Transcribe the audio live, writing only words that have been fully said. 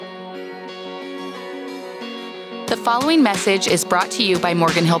The following message is brought to you by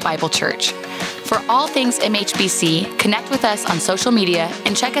Morgan Hill Bible Church. For all things MHBC, connect with us on social media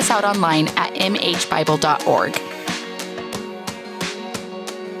and check us out online at mhbible.org.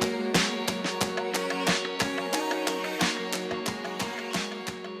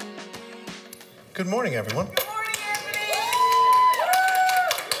 Good morning, everyone. Good morning, Anthony.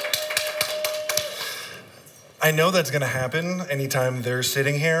 I know that's going to happen anytime they're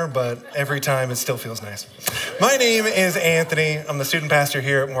sitting here, but every time it still feels nice. My name is Anthony. I'm the student pastor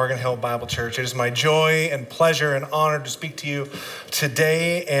here at Morgan Hill Bible Church. It is my joy and pleasure and honor to speak to you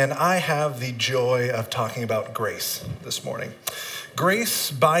today, and I have the joy of talking about grace this morning.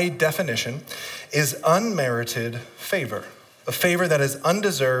 Grace, by definition, is unmerited favor, a favor that is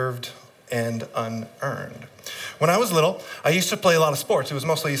undeserved and unearned. When I was little, I used to play a lot of sports. It was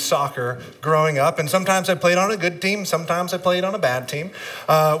mostly soccer growing up, and sometimes I played on a good team, sometimes I played on a bad team.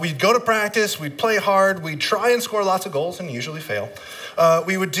 We'd go to practice, we'd play hard, we'd try and score lots of goals and usually fail.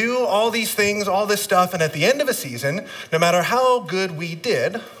 We would do all these things, all this stuff, and at the end of a season, no matter how good we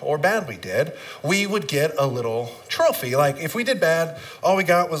did or bad we did, we would get a little trophy. Like if we did bad, all we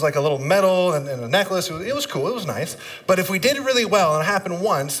got was like a little medal and a necklace. It was cool, it was nice. But if we did really well, and it happened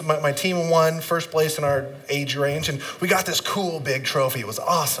once, my team won first place in our age range, and we got this cool big trophy. It was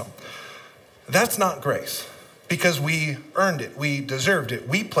awesome. That's not grace. Because we earned it, we deserved it.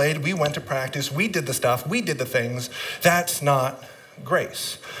 We played, we went to practice, we did the stuff, we did the things. That's not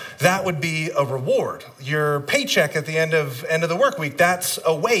grace. That would be a reward. Your paycheck at the end of the work week, that's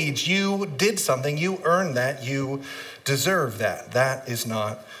a wage. You did something, you earned that, you deserve that. That is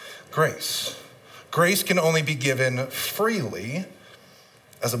not grace. Grace can only be given freely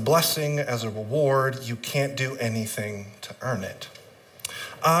as a blessing, as a reward. You can't do anything to earn it.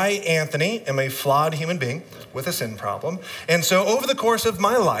 I, Anthony, am a flawed human being with a sin problem. And so over the course of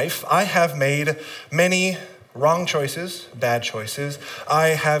my life, I have made many wrong choices, bad choices. I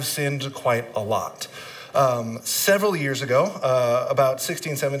have sinned quite a lot. Several years ago, about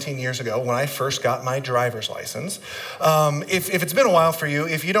 16, 17 years ago, when I first got my driver's license, if it's been a while for you,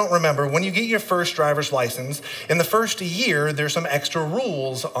 if you don't remember, when you get your first driver's license, in the first year, there's some extra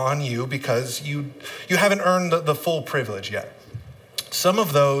rules on you because you haven't earned the full privilege yet. Some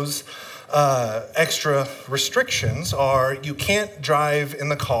of those extra restrictions are you can't drive in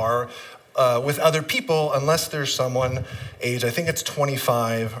the car with other people unless there's someone age, I think it's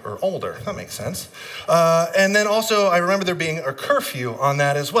 25 or older. That makes sense. And then also, I remember there being a curfew on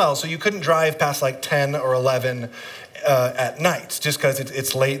that as well. So you couldn't drive past like 10 or 11 at night just because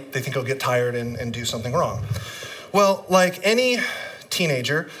it's late. They think you'll get tired and do something wrong. Well, like any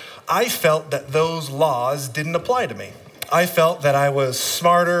teenager, I felt that those laws didn't apply to me. I felt that I was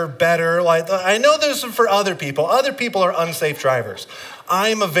smarter, better. Like I know there's for other people. Other people are unsafe drivers.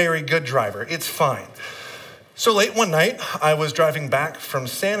 I'm a very good driver. It's fine. So late one night, I was driving back from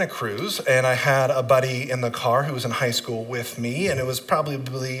Santa Cruz, and I had a buddy in the car who was in high school with me, and it was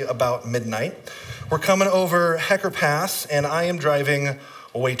probably about midnight. We're coming over Hecker Pass, and I am driving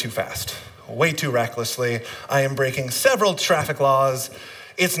way too fast, way too recklessly. I am breaking several traffic laws.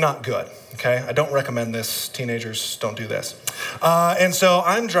 It's not good, okay? I don't recommend this. Teenagers, don't do this. And so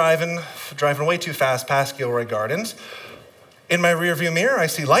I'm driving way too fast past Gilroy Gardens. In my rearview mirror, I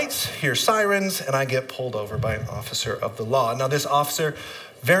see lights, hear sirens, and I get pulled over by an officer of the law. Now, this officer,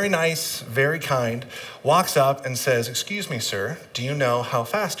 very nice, very kind, walks up and says, "Excuse me, sir, do you know how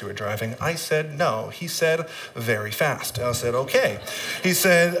fast you were driving?" I said, "No." He said, "Very fast." I said, "Okay." He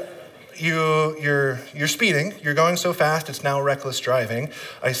said, You're speeding. You're going so fast, it's now reckless driving.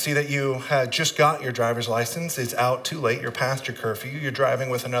 I see that you had just got your driver's license. It's out too late. You're past your curfew. You're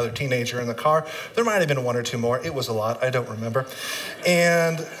driving with another teenager in the car. There might have been one or two more. It was a lot. I don't remember.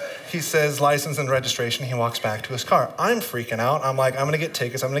 And he says, "License and registration." He walks back to his car. I'm freaking out. I'm like, I'm going to get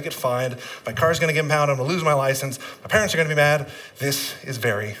tickets. I'm going to get fined. My car's going to get impounded. I'm going to lose my license. My parents are going to be mad. This is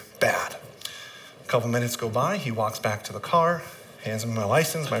very bad. A couple minutes go by. He walks back to the car, hands me my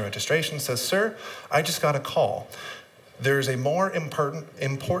license, my registration, says, "Sir, I just got a call. There's a more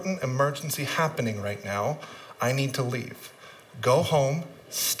important emergency happening right now. I need to leave. Go home,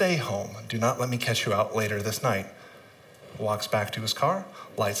 stay home. Do not let me catch you out later this night." Walks back to his car,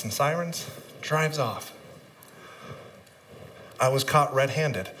 lights and sirens, drives off. I was caught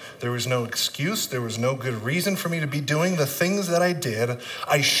red-handed. There was no excuse. There was no good reason for me to be doing the things that I did.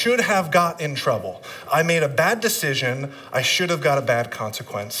 I should have got in trouble. I made a bad decision. I should have got a bad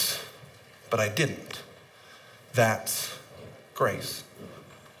consequence, but I didn't. That's grace.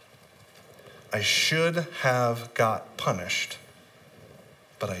 I should have got punished,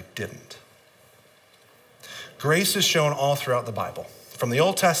 but I didn't. Grace is shown all throughout the Bible, from the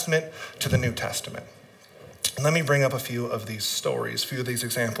Old Testament to the New Testament. Let me bring up a few of these stories, a few of these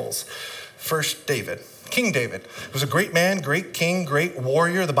examples. First, David. King David was a great man, great king, great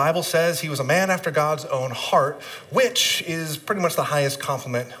warrior. The Bible says he was a man after God's own heart, which is pretty much the highest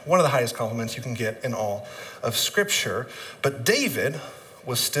compliment, one of the highest compliments you can get in all of Scripture. But David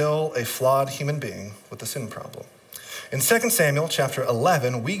was still a flawed human being with a sin problem. In 2 Samuel chapter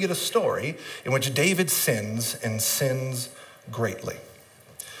 11, we get a story in which David sins and sins greatly.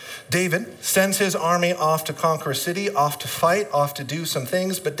 David sends his army off to conquer a city, off to fight, off to do some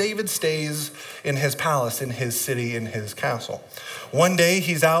things, but David stays in his palace, in his city, in his castle. One day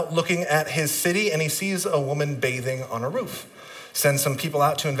he's out looking at his city and he sees a woman bathing on a roof. Sends some people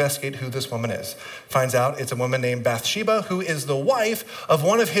out to investigate who this woman is. Finds out it's a woman named Bathsheba, who is the wife of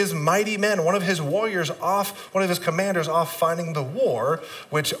one of his mighty men, one of his warriors off, one of his commanders off fighting the war,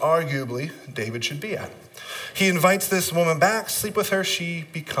 which arguably David should be at. He invites this woman back, sleep with her, she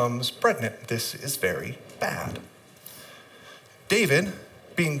becomes pregnant. This is very bad. David,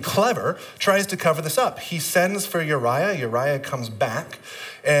 being clever, tries to cover this up. He sends for Uriah. Uriah comes back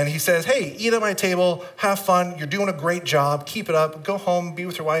and he says, hey, eat at my table, have fun, you're doing a great job, keep it up, go home, be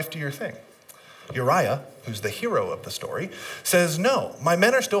with your wife, do your thing. Uriah, who's the hero of the story, says, no, my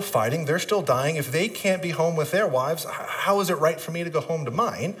men are still fighting, they're still dying. If they can't be home with their wives, how is it right for me to go home to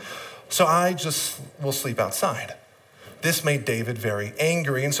mine? So I just will sleep outside. This made David very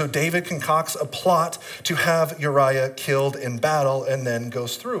angry, and so David concocts a plot to have Uriah killed in battle and then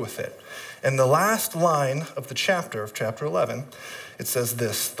goes through with it. And the last line of the chapter, of chapter 11, it says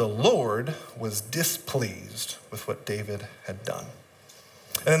this: the Lord was displeased with what David had done.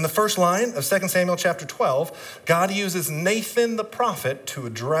 And in the first line of 2 Samuel chapter 12, God uses Nathan the prophet to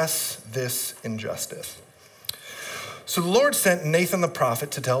address this injustice. So the Lord sent Nathan the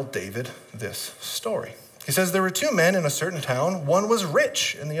prophet to tell David this story. He says, there were two men in a certain town. One was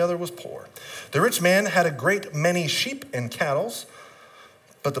rich and the other was poor. The rich man had a great many sheep and cattle,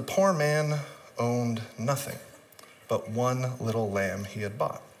 but the poor man owned nothing but one little lamb he had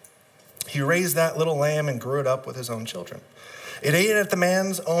bought. He raised that little lamb and grew it up with his own children. It ate at the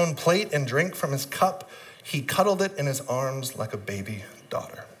man's own plate and drank from his cup. He cuddled it in his arms like a baby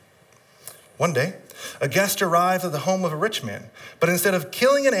daughter. One day, a guest arrived at the home of a rich man, but instead of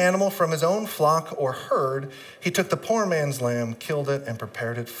killing an animal from his own flock or herd, he took the poor man's lamb, killed it, and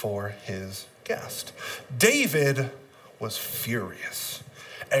prepared it for his guest. David was furious.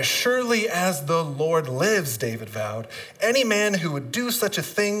 As surely as the Lord lives, David vowed, any man who would do such a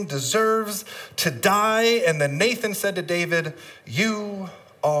thing deserves to die. And then Nathan said to David, you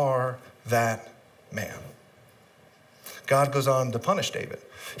are that man. God goes on to punish David.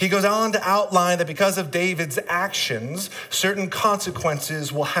 He goes on to outline that because of David's actions, certain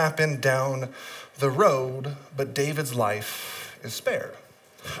consequences will happen down the road, but David's life is spared.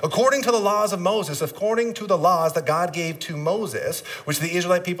 According to the laws of Moses, according to the laws that God gave to Moses, which the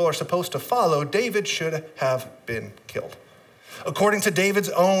Israelite people are supposed to follow, David should have been killed. According to David's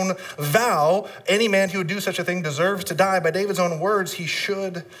own vow, any man who would do such a thing deserves to die. By David's own words, he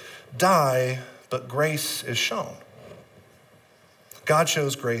should die, but grace is shown. God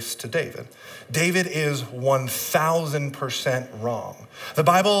shows grace to David. David is 1,000% wrong. The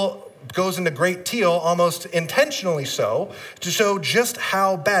Bible goes into great deal, almost intentionally so, to show just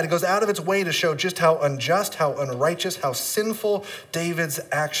how bad. It goes out of its way to show just how unjust, how unrighteous, how sinful David's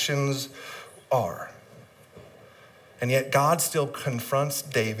actions are. And yet God still confronts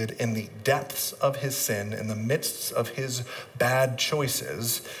David in the depths of his sin, in the midst of his bad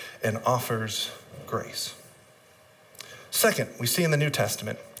choices, and offers grace. Second, we see in the New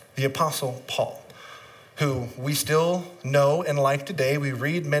Testament the Apostle Paul, who we still know and like today. We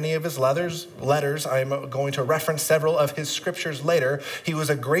read many of his letters. I'm going to reference several of his scriptures later. He was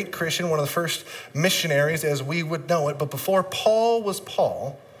a great Christian, one of the first missionaries as we would know it. But before Paul was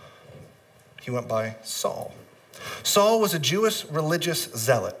Paul, he went by Saul. Saul was a Jewish religious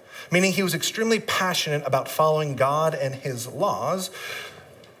zealot, meaning he was extremely passionate about following God and his laws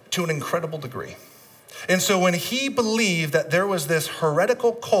to an incredible degree. And so when he believed that there was this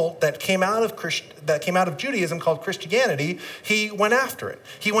heretical cult that came out of Judaism called Christianity, he went after it.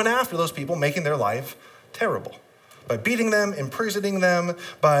 He went after those people, making their life terrible by beating them, imprisoning them,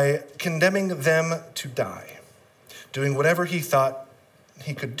 by condemning them to die, doing whatever he thought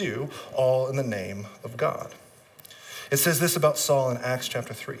he could do, all in the name of God. It says this about Saul in Acts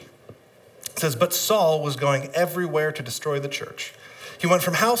chapter 3. It says, but Saul was going everywhere to destroy the church. He went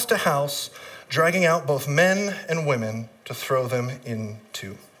from house to house, dragging out both men and women to throw them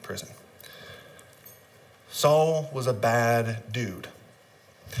into prison. Saul was a bad dude.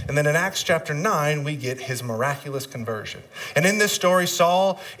 And then in Acts chapter 9, we get his miraculous conversion. And in this story,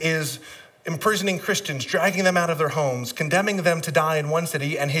 Saul is imprisoning Christians, dragging them out of their homes, condemning them to die in one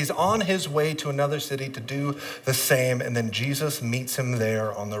city, and he's on his way to another city to do the same. And then Jesus meets him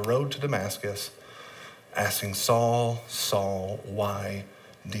there on the road to Damascus, asking, Saul, Saul, why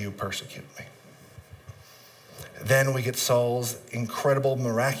do you persecute me? Then we get Saul's incredible,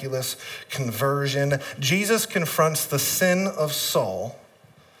 miraculous conversion. Jesus confronts the sin of Saul,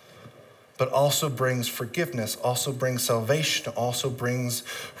 but also brings forgiveness, also brings salvation, also brings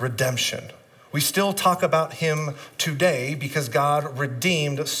redemption. We still talk about him today because God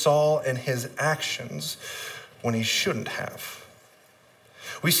redeemed Saul and his actions when he shouldn't have.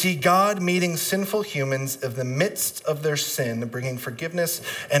 We see God meeting sinful humans in the midst of their sin, bringing forgiveness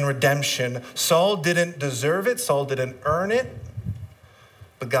and redemption. Saul didn't deserve it. Saul didn't earn it,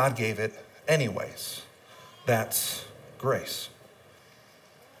 but God gave it anyways. That's grace.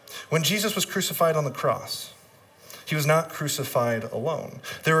 When Jesus was crucified on the cross, he was not crucified alone.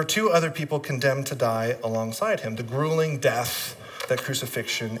 There were two other people condemned to die alongside him, the grueling death that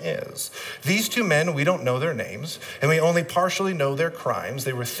crucifixion is. These two men, we don't know their names, and we only partially know their crimes.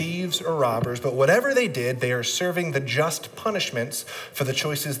 They were thieves or robbers, but whatever they did, they are serving the just punishments for the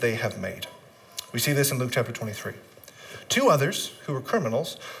choices they have made. We see this in Luke chapter 23. Two others, who were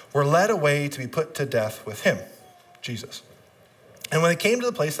criminals, were led away to be put to death with him, Jesus. And when they came to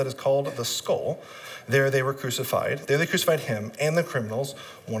the place that is called the Skull, there they were crucified. There they crucified him and the criminals,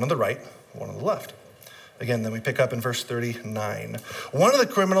 one on the right, one on the left. Again, then we pick up in verse 39. One of the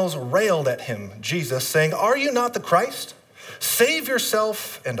criminals railed at him, Jesus, saying, "Are you not the Christ? Save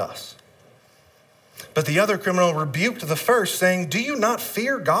yourself and us." But the other criminal rebuked the first, saying, "Do you not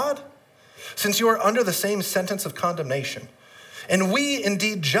fear God, since you are under the same sentence of condemnation? And we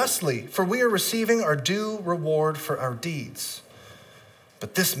indeed justly, for we are receiving our due reward for our deeds.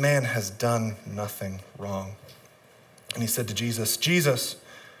 But this man has done nothing wrong." And he said to Jesus, "Jesus,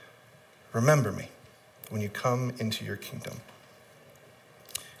 remember me when you come into your kingdom."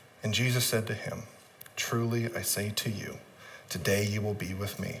 And Jesus said to him, "Truly I say to you, today you will be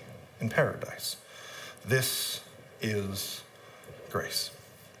with me in paradise." This is grace.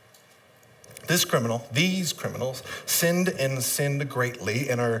 These criminals sinned and sinned greatly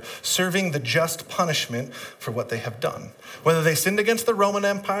and are serving the just punishment for what they have done. Whether they sinned against the Roman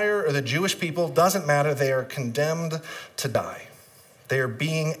Empire or the Jewish people, doesn't matter. They are condemned to die. They are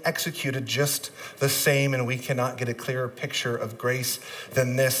being executed just the same, and we cannot get a clearer picture of grace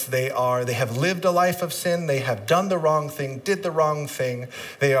than this. They have lived a life of sin. They have done the wrong thing, did the wrong thing.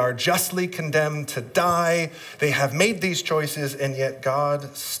 They are justly condemned to die. They have made these choices, and yet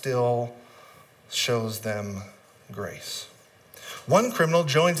God still shows them grace. One criminal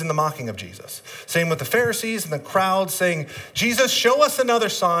joins in the mocking of Jesus. Same with the Pharisees and the crowd, saying, "Jesus, show us another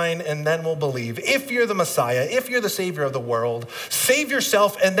sign and then we'll believe. If you're the Messiah, if you're the Savior of the world, save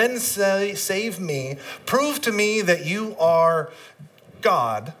yourself and then save me. Prove to me that you are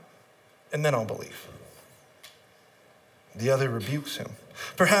God, and then I'll believe." The other rebukes him.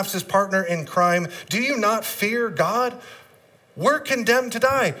 Perhaps his partner in crime, "Do you not fear God? We're condemned to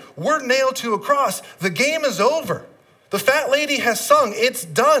die. We're nailed to a cross. The game is over. The fat lady has sung. It's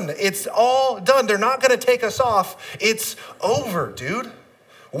done. It's all done. They're not going to take us off. It's over, dude.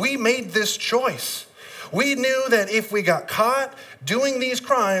 We made this choice. We knew that if we got caught doing these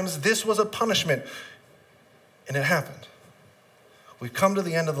crimes, this was a punishment. And it happened. We've come to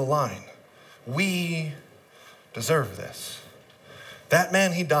the end of the line. We deserve this. That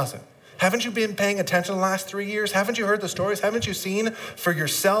man, he doesn't. Haven't you been paying attention the last 3 years? Haven't you heard the stories? Haven't you seen for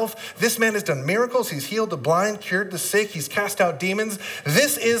yourself? This man has done miracles. He's healed the blind, cured the sick. He's cast out demons.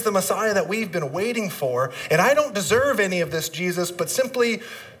 This is the Messiah that we've been waiting for. And I don't deserve any of this, Jesus, but simply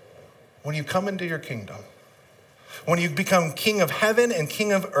when you come into your kingdom, when you become king of heaven and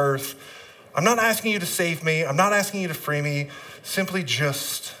king of earth, I'm not asking you to save me. I'm not asking you to free me. Simply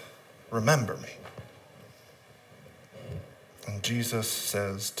just remember me. And Jesus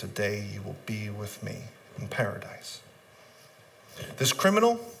says, "Today you will be with me in paradise." This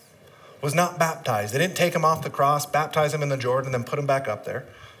criminal was not baptized. They didn't take him off the cross, baptize him in the Jordan, and then put him back up there.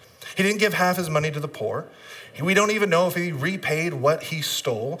 He didn't give half his money to the poor. We don't even know if he repaid what he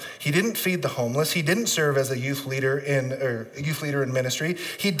stole. He didn't feed the homeless. He didn't serve as a youth leader in ministry.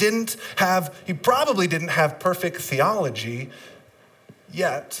 He probably didn't have perfect theology,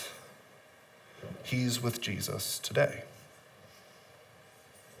 yet he's with Jesus today.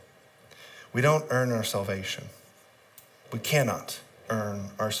 We don't earn our salvation. We cannot earn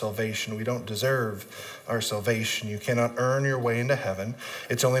our salvation. We don't deserve our salvation. You cannot earn your way into heaven.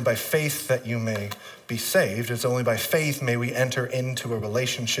 It's only by faith that you may be saved. It's only by faith may we enter into a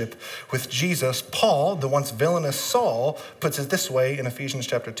relationship with Jesus. Paul, the once villainous Saul, puts it this way in Ephesians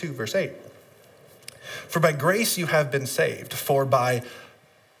chapter 2, verse 8. For by grace you have been saved, for by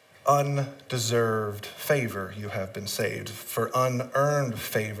undeserved favor you have been saved. For unearned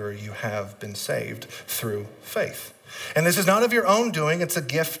favor you have been saved through faith. And this is not of your own doing, it's a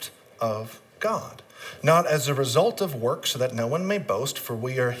gift of God. Not as a result of works so that no one may boast, for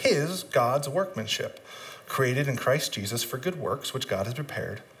we are his, God's workmanship, created in Christ Jesus for good works, which God has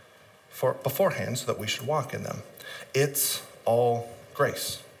prepared for beforehand so that we should walk in them. It's all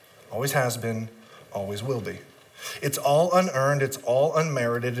grace. Always has been, always will be. It's all unearned, it's all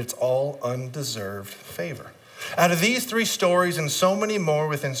unmerited, it's all undeserved favor. Out of these three stories and so many more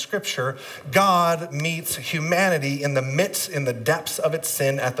within Scripture, God meets humanity in the depths of its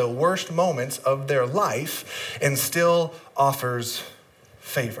sin at the worst moments of their life and still offers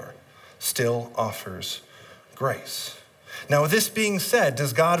favor, still offers grace. Now, with this being said,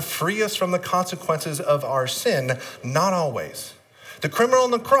 does God free us from the consequences of our sin? Not always. The criminal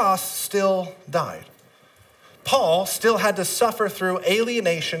on the cross still died. Paul still had to suffer through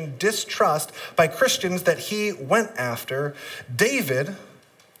alienation, distrust by Christians that he went after. David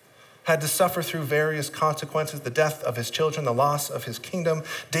had to suffer through various consequences, the death of his children, the loss of his kingdom.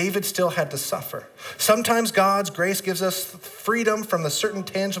 David still had to suffer. Sometimes God's grace gives us freedom from the certain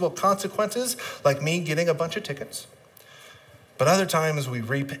tangible consequences, like me getting a bunch of tickets. But other times we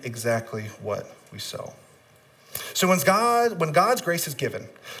reap exactly what we sow. So when God's grace is given,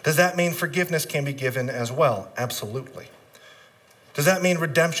 does that mean forgiveness can be given as well? Absolutely. Does that mean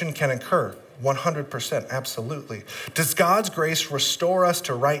redemption can occur? 100%, absolutely. Does God's grace restore us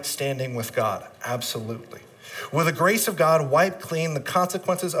to right standing with God? Absolutely. Will the grace of God wipe clean the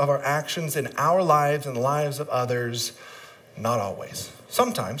consequences of our actions in our lives and the lives of others? Not always.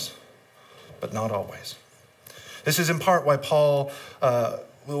 Sometimes, but not always. This is in part why Paul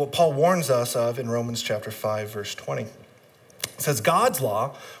warns us of in Romans chapter 5, verse 20. It says, God's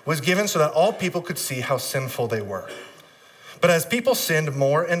law was given so that all people could see how sinful they were. But as people sinned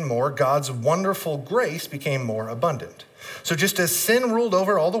more and more, God's wonderful grace became more abundant. So just as sin ruled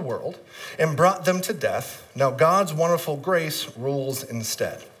over all the world and brought them to death, now God's wonderful grace rules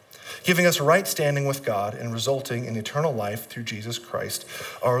instead, giving us right standing with God and resulting in eternal life through Jesus Christ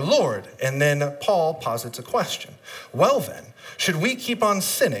our Lord. And then Paul posits a question. Well then, should we keep on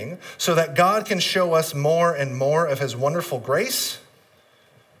sinning so that God can show us more and more of his wonderful grace?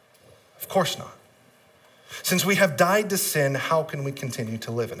 Of course not. Since we have died to sin, how can we continue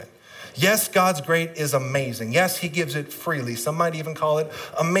to live in it? Yes, God's grace is amazing. Yes, he gives it freely. Some might even call it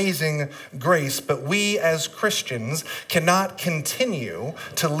amazing grace. But we as Christians cannot continue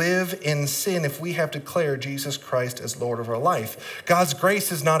to live in sin if we have declared Jesus Christ as Lord of our life. God's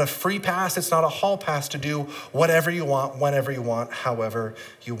grace is not a free pass. It's not a hall pass to do whatever you want, whenever you want, however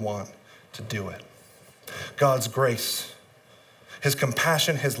you want to do it. God's grace, his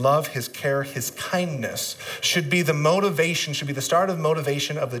compassion, his love, his care, his kindness should be the motivation, should be the start of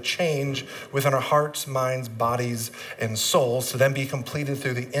motivation of the change within our hearts, minds, bodies, and souls to then be completed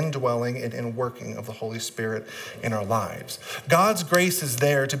through the indwelling and inworking of the Holy Spirit in our lives. God's grace is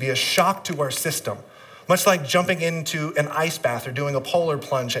there to be a shock to our system, much like jumping into an ice bath or doing a polar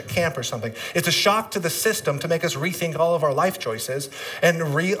plunge at camp or something. It's a shock to the system to make us rethink all of our life choices and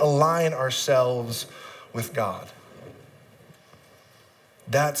realign ourselves with God.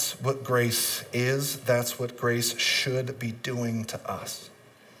 That's what grace is. That's what grace should be doing to us.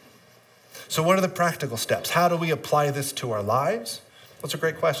 So what are the practical steps? How do we apply this to our lives? Those are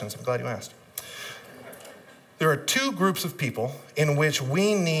great questions. I'm glad you asked. There are two groups of people in which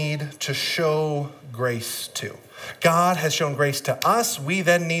we need to show grace to. God has shown grace to us. We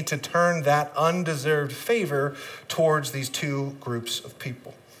then need to turn that undeserved favor towards these two groups of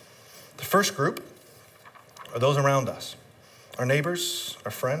people. The first group are those around us. Our neighbors, our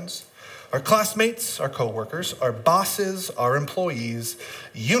friends, our classmates, our coworkers, our bosses, our employees,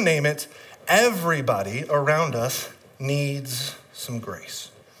 you name it, everybody around us needs some grace.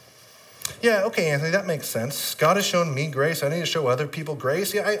 Yeah, okay, Anthony, that makes sense. God has shown me grace. I need to show other people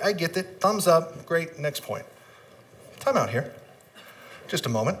grace. Yeah, I get it. Thumbs up. Great. Next point. Time out here. Just a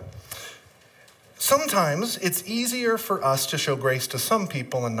moment. Sometimes it's easier for us to show grace to some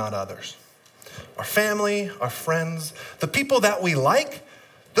people and not others. Our family, our friends, the people that we like,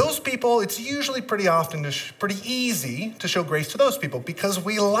 those people, it's usually pretty easy to show grace to those people because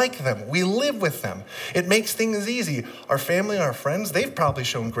we like them. We live with them. It makes things easy. Our family and our friends, they've probably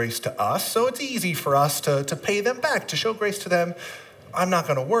shown grace to us, so it's easy for us to pay them back, to show grace to them I'm not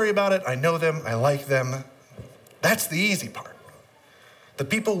gonna worry about it. I know them, I like them. That's the easy part. The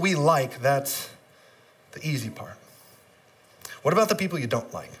people we like, that's the easy part. What about the people you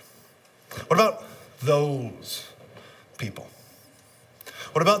don't like? What about those people?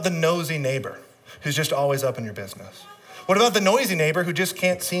 What about the nosy neighbor who's just always up in your business? What about the noisy neighbor who just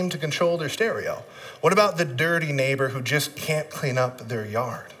can't seem to control their stereo? What about the dirty neighbor who just can't clean up their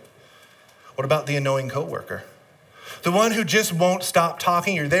yard? What about the annoying coworker? The one who just won't stop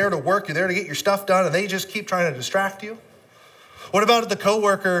talking. You're there to work, you're there to get your stuff done, and they just keep trying to distract you. What about the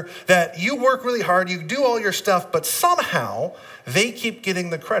coworker that you work really hard, you do all your stuff, but somehow they keep getting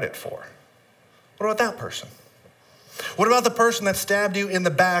the credit for? What about that person? What about the person that stabbed you in the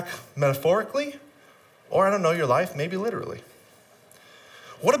back metaphorically? Or, I don't know, your life, maybe literally.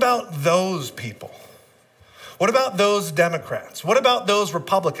 What about those people? What about those Democrats? What about those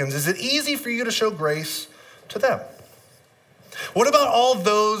Republicans? Is it easy for you to show grace to them? What about all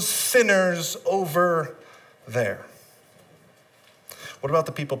those sinners over there? What about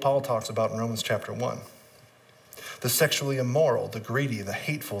the people Paul talks about in Romans chapter 1? The sexually immoral, the greedy, the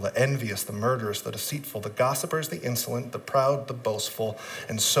hateful, the envious, the murderous, the deceitful, the gossipers, the insolent, the proud, the boastful,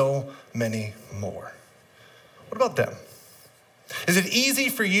 and so many more. What about them? Is it easy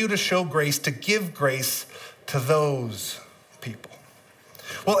for you to show grace, to give grace to those people?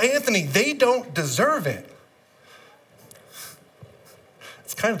 Well, Anthony, they don't deserve it.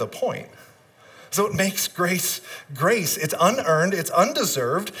 It's kind of the point. So it makes grace grace. It's unearned, it's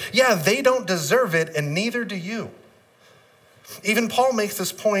undeserved. Yeah, they don't deserve it, and neither do you. Even Paul makes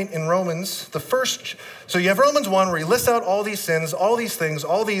this point in Romans, so you have Romans 1 where he lists out all these sins, all these things,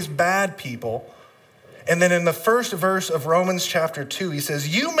 all these bad people. And then in the first verse of Romans chapter 2, he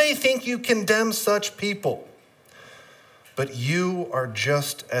says, you may think you condemn such people, but you are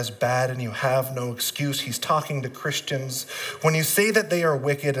just as bad and you have no excuse. He's talking to Christians. When you say that they are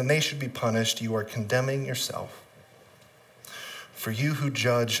wicked and they should be punished, you are condemning yourself. For you who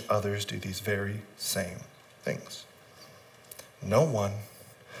judge others do these very same things. No one,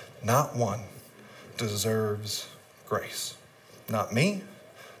 not one, deserves grace. Not me,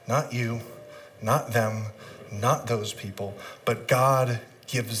 not you, not them, not those people, but God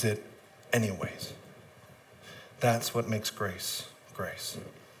gives it anyways. That's what makes grace grace.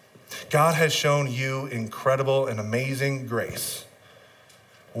 God has shown you incredible and amazing grace.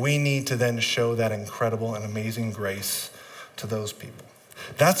 We need to then show that incredible and amazing grace to those people.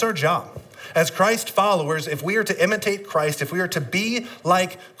 That's our job. As Christ followers, if we are to imitate Christ, if we are to be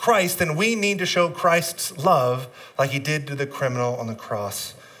like Christ, then we need to show Christ's love like he did to the criminal on the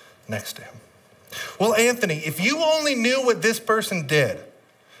cross next to him. Well, Anthony, if you only knew what this person did,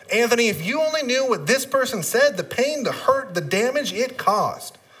 Anthony, if you only knew what this person said, the pain, the hurt, the damage it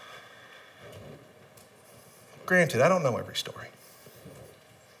caused. Granted, I don't know every story.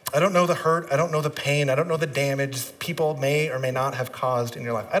 I don't know the hurt, I don't know the pain, I don't know the damage people may or may not have caused in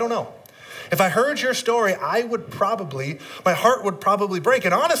your life. I don't know. If I heard your story, my heart would probably break.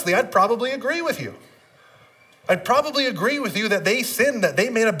 And honestly, I'd probably agree with you. I'd probably agree with you that they sinned, that they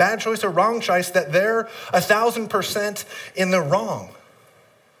made a bad choice or wrong choice, that they're 1,000% in the wrong.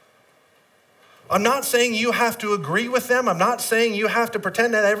 I'm not saying you have to agree with them. I'm not saying you have to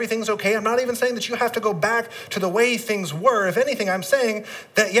pretend that everything's okay. I'm not even saying that you have to go back to the way things were. If anything, I'm saying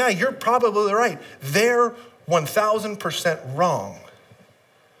that, yeah, you're probably right. They're 1,000% wrong.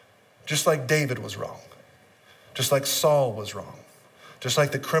 Just like David was wrong. Just like Saul was wrong. Just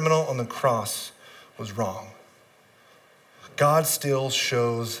like the criminal on the cross was wrong. God still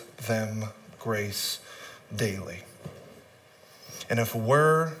shows them grace daily. And if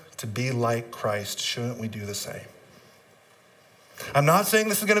we're to be like Christ, shouldn't we do the same? I'm not saying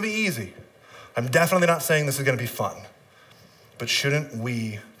this is going to be easy. I'm definitely not saying this is going to be fun. But shouldn't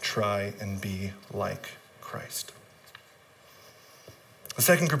we try and be like Christ? The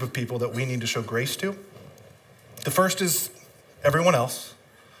second group of people that we need to show grace to, the first is everyone else.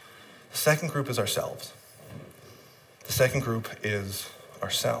 The second group is ourselves. The second group is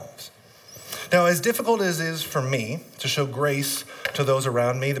ourselves. Now, as difficult as it is for me to show grace to those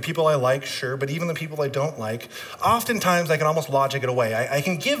around me, the people I like, sure, but even the people I don't like, oftentimes I can almost logic it away. I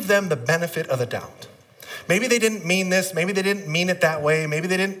can give them the benefit of the doubt. Maybe they didn't mean this. Maybe they didn't mean it that way. Maybe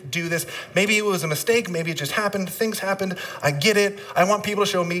they didn't do this. Maybe it was a mistake. Maybe it just happened. Things happened. I get it. I want people to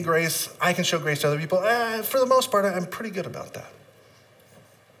show me grace. I can show grace to other people. For the most part, I'm pretty good about that.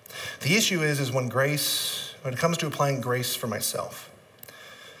 The issue is when it comes to applying grace for myself,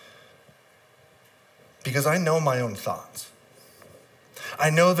 because I know my own thoughts. I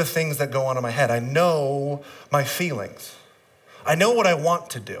know the things that go on in my head. I know my feelings. I know what I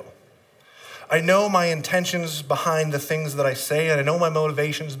want to do. I know my intentions behind the things that I say, and I know my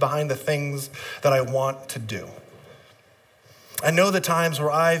motivations behind the things that I want to do. I know the times where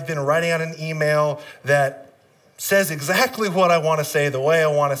I've been writing out an email that says exactly what I want to say, the way I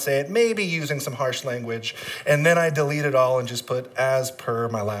want to say it, maybe using some harsh language, and then I delete it all and just put as per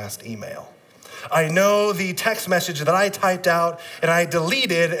my last email. I know the text message that I typed out and I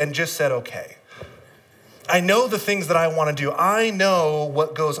deleted and just said okay. I know the things that I want to do. I know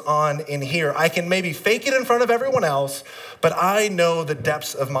what goes on in here. I can maybe fake it in front of everyone else, but I know the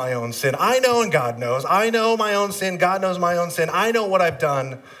depths of my own sin. I know and God knows. I know my own sin. God knows my own sin. I know what I've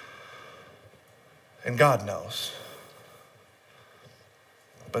done, and God knows.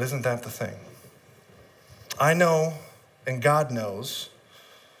 But isn't that the thing? I know and God knows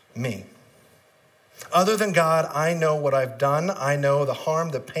me. Other than God, I know what I've done. I know the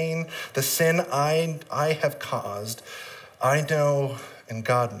harm, the pain, the sin I have caused. I know and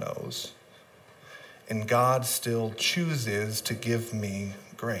God knows. And God still chooses to give me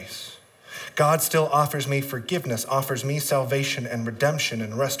grace. God still offers me forgiveness, offers me salvation and redemption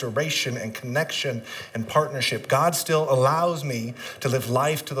and restoration and connection and partnership. God still allows me to live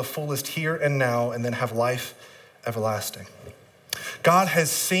life to the fullest here and now and then have life everlasting. God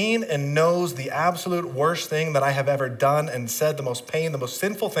has seen and knows the absolute worst thing that I have ever done and said, the most pain, the most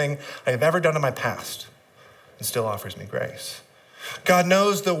sinful thing I have ever done in my past, and still offers me grace. God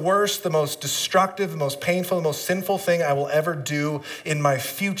knows the worst, the most destructive, the most painful, the most sinful thing I will ever do in my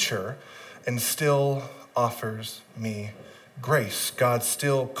future, and still offers me grace. God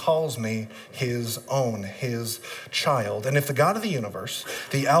still calls me his own, his child. And if the God of the universe,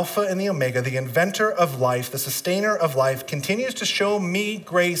 the Alpha and the Omega, the inventor of life, the sustainer of life, continues to show me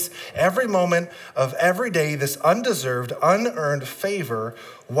grace every moment of every day, this undeserved, unearned favor,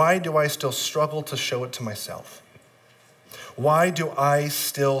 why do I still struggle to show it to myself? Why do I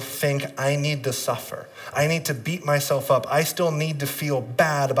still think I need to suffer? I need to beat myself up. I still need to feel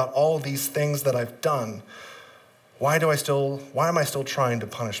bad about all of these things that I've done. Why am I still trying to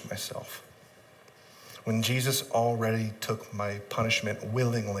punish myself when Jesus already took my punishment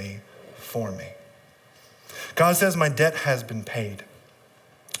willingly for me? God says my debt has been paid.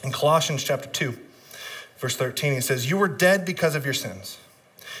 In Colossians chapter 2, verse 13, he says, "You were dead because of your sins,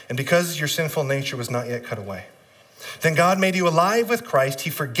 and because your sinful nature was not yet cut away. Then God made you alive with Christ.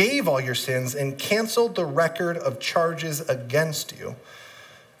 He forgave all your sins and canceled the record of charges against you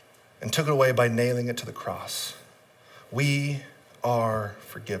and took it away by nailing it to the cross. We are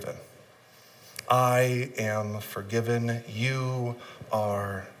forgiven. I am forgiven. You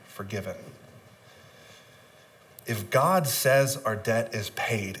are forgiven." If God says our debt is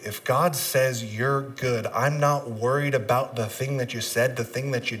paid, if God says you're good, I'm not worried about the thing that you said, the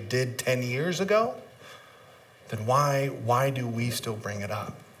thing that you did 10 years ago, then why do we still bring it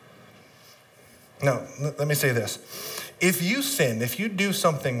up? Now, let me say this. If you sin, if you do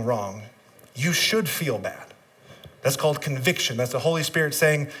something wrong, you should feel bad. That's called conviction. That's the Holy Spirit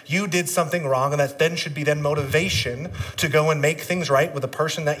saying you did something wrong, and that then should be motivation to go and make things right with the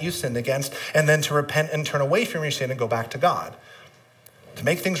person that you sinned against, and then to repent and turn away from your sin and go back to God. To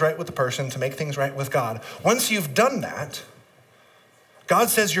make things right with the person, to make things right with God. Once you've done that, God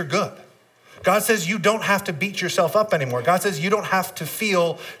says you're good. God says you don't have to beat yourself up anymore. God says you don't have to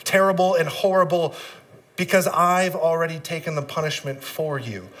feel terrible and horrible because I've already taken the punishment for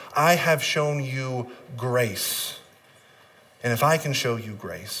you. I have shown you grace. And if I can show you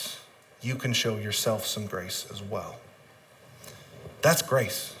grace, you can show yourself some grace as well. That's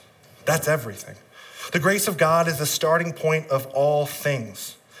grace. That's everything. The grace of God is the starting point of all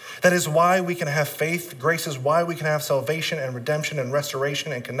things. That is why we can have faith. Grace is why we can have salvation and redemption and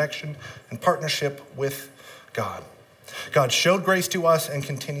restoration and connection and partnership with God. God showed grace to us and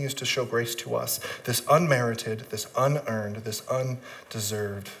continues to show grace to us. This unmerited, this unearned, this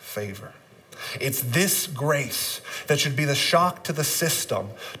undeserved favor. It's this grace that should be the shock to the system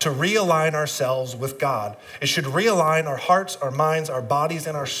to realign ourselves with God. It should realign our hearts, our minds, our bodies,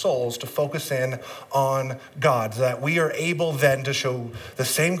 and our souls to focus in on God, so that we are able then to show the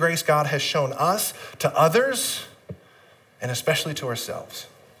same grace God has shown us to others, and especially to ourselves.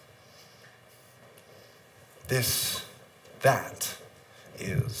 That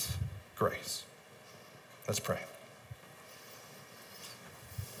is grace. Let's pray.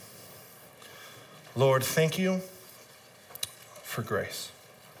 Lord, thank you for grace.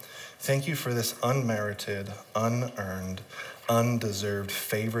 Thank you for this unmerited, unearned, undeserved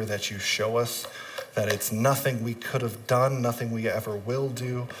favor that you show us, that it's nothing we could have done, nothing we ever will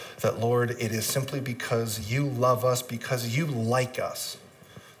do, that, Lord, it is simply because you love us, because you like us,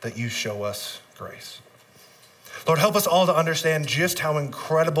 that you show us grace. Lord, help us all to understand just how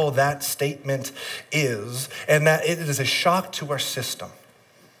incredible that statement is, and that it is a shock to our system.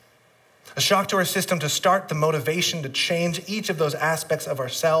 A shock to our system to start the motivation to change each of those aspects of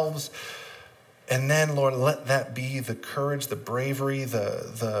ourselves. And then, Lord, let that be the courage, the bravery,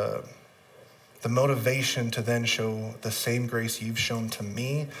 the motivation to then show the same grace you've shown to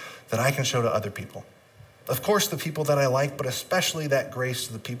me that I can show to other people. Of course, the people that I like, but especially that grace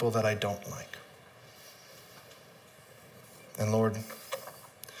to the people that I don't like. And Lord,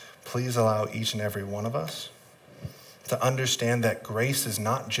 please allow each and every one of us to understand that grace is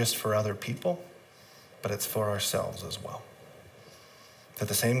not just for other people, but it's for ourselves as well. That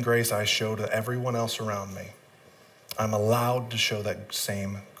the same grace I show to everyone else around me, I'm allowed to show that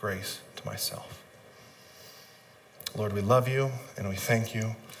same grace to myself. Lord, we love you and we thank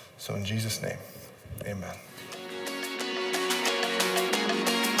you. So in Jesus' name, amen.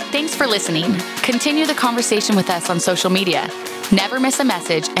 Thanks for listening. Continue the conversation with us on social media. Never miss a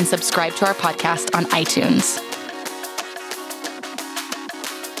message and subscribe to our podcast on iTunes.